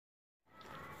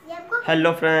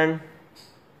Hello friend,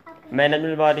 मैं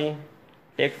नजमुल बारी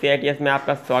take CITS में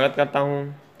आपका स्वागत करता हूं।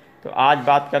 तो आज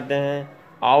बात करते हैं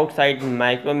आउटसाइड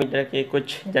माइक्रोमीटर के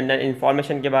कुछ जनरल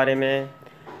इन्फॉर्मेशन के बारे में।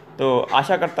 तो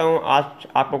आशा करता हूं आज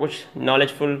आपको कुछ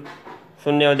नॉलेजफुल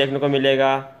सुनने और देखने को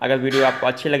मिलेगा। अगर वीडियो आपको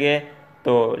अच्छी लगे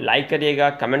तो लाइक करिएगा,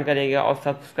 कमेंट करिएगा और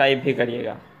सब्सक्राइब भी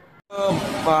करिएगा।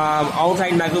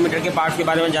 आउटसाइड माइक्रोमीटर के पार्ट्स के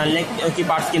बारे में जान लें कि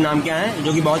पार्ट्स के नाम क्या हैं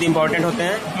जो कि बहुत इंपॉर्टेंट होते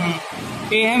हैं।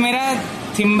 ये है मेरा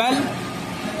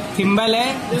थिम्बल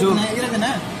है जो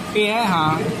ये है,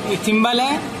 हाँ ये थिम्बल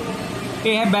है।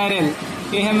 ये है बैरल,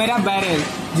 ये है मेरा बैरल।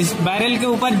 जिस बैरल के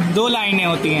ऊपर दो लाइनें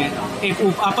होती हैं, एक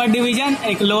अपर डिवीजन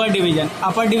एक lower division.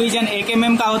 Upper division 1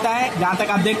 mm का होता है, जहाँ तक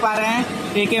आप देख पा रहे हैं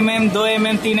 1 mm, 2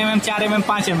 mm, 3 mm, 4 mm,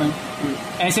 5 mm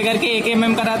ऐसे करके 1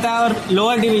 mm का रहता है। और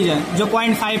लोअर डिवीजन जो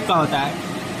 0.5 का होता है,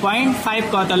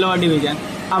 0.5 का होता है लोअर डिवीजन।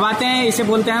 अब आते हैं, इसे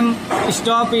बोलते हैं हम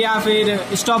स्टॉप या फिर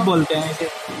स्टॉप बोलते हैं इसे।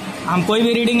 हम कोई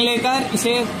भी रीडिंग लेकर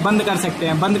इसे बंद कर सकते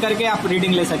हैं, बंद करके आप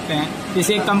रीडिंग ले सकते हैं।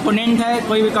 जैसे एक कंपोनेंट है,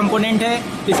 कोई भी कंपोनेंट है,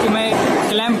 इसकी मैं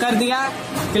क्लैंप कर दिया,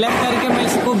 क्लैंप करके मैं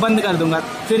इसको बंद कर दूंगा,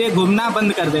 फिर ये घूमना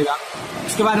बंद कर देगा।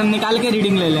 उसके बाद हम निकाल के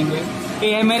रीडिंग ले लेंगे।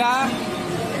 ये है मेरा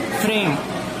फ्रेम,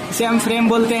 इसे हम फ्रेम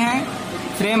बोलते हैं।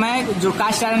 फ्रेम है जो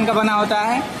कास्ट आयरन का बना होता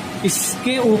है।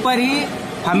 इसके ऊपर ही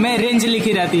हमें रेंज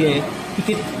लिखी रहती है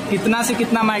कि कितना से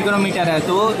कितना माइक्रोमीटर है।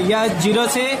 तो यह 0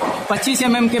 से 25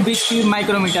 mm के बीच की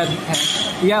माइक्रोमीटर है।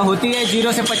 यह होती है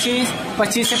 0 से 25,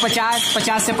 25 से 50,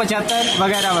 50 से 75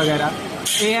 वगैरह वगैरह।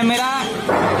 ये है मेरा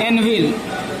एनविल,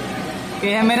 ये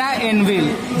है मेरा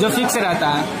एनविल जो फिक्स रहता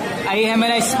है। ये है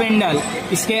मेरा स्पेंडल,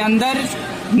 इसके अंदर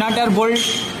नट और बोल्ट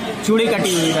चूड़ी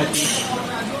कटी हुई रहती है।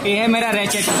 ये है मेरा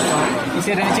रैचेट स्टॉप,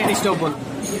 इसे रैचेट स्टॉप बोलते हैं।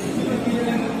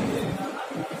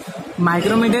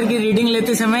 माइक्रोमीटर की रीडिंग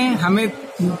लेते समय हमें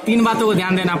 3 बातों को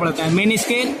ध्यान देना पड़ता है। मेन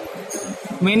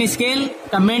स्केल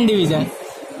का मेन डिवीजन,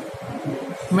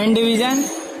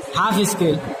 हाफ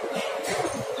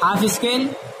स्केल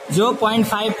जो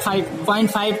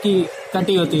 0.5 की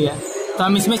कटी होती है। तो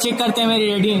हम इसमें चेक करते हैं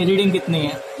मेरी रीडिंग कितनी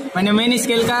है। मैंने मेन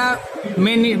स्केल का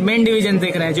मेन डिवीजन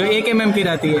देख रहा है जो 1 mm की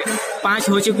रहती है। 5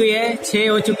 हो चुकी है, 6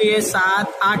 हो चुकी है,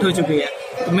 7, 8 हो चुकी है।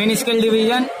 तो मेन स्केल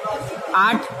डिवीजन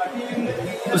 8।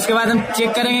 उसके बाद हम चेक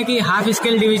करेंगे कि हाफ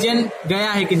स्केल डिवीजन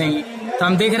गया है कि नहीं। तो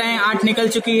हम देख रहे हैं 8 निकल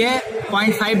चुकी है,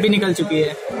 0.5 भी निकल चुकी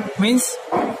है। मीन्स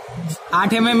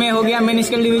 8 mm में हो गया मेन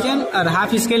स्केल डिवीजन और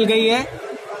हाफ स्केल गई है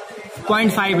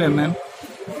 0.5 mm।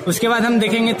 उसके बाद हम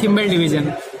देखेंगे थिम्बल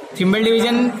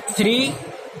डिवीजन 3,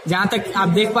 जहाँ तक आप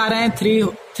देख पा रहे हैं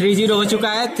 30 हो चुका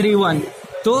है, 31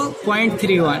 तो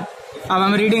 0.31। अब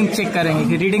हम रीडिंग चेक करेंगे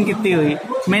कि रीडिंग कितनी हुई।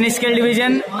 मेन स्केल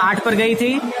डिवीजन 8 पर गई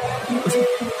थी,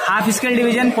 हाफ स्केल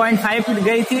डिवीजन 0.5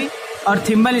 गई थी और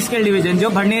थिम्बल स्केल डिवीजन जो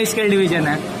वर्नियर स्केल डिवीजन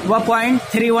है वह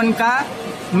 0.31 का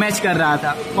मैच कर रहा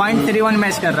था, 0.31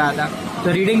 मैच कर रहा था।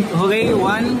 तो रीडिंग हो गई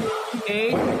 8.81।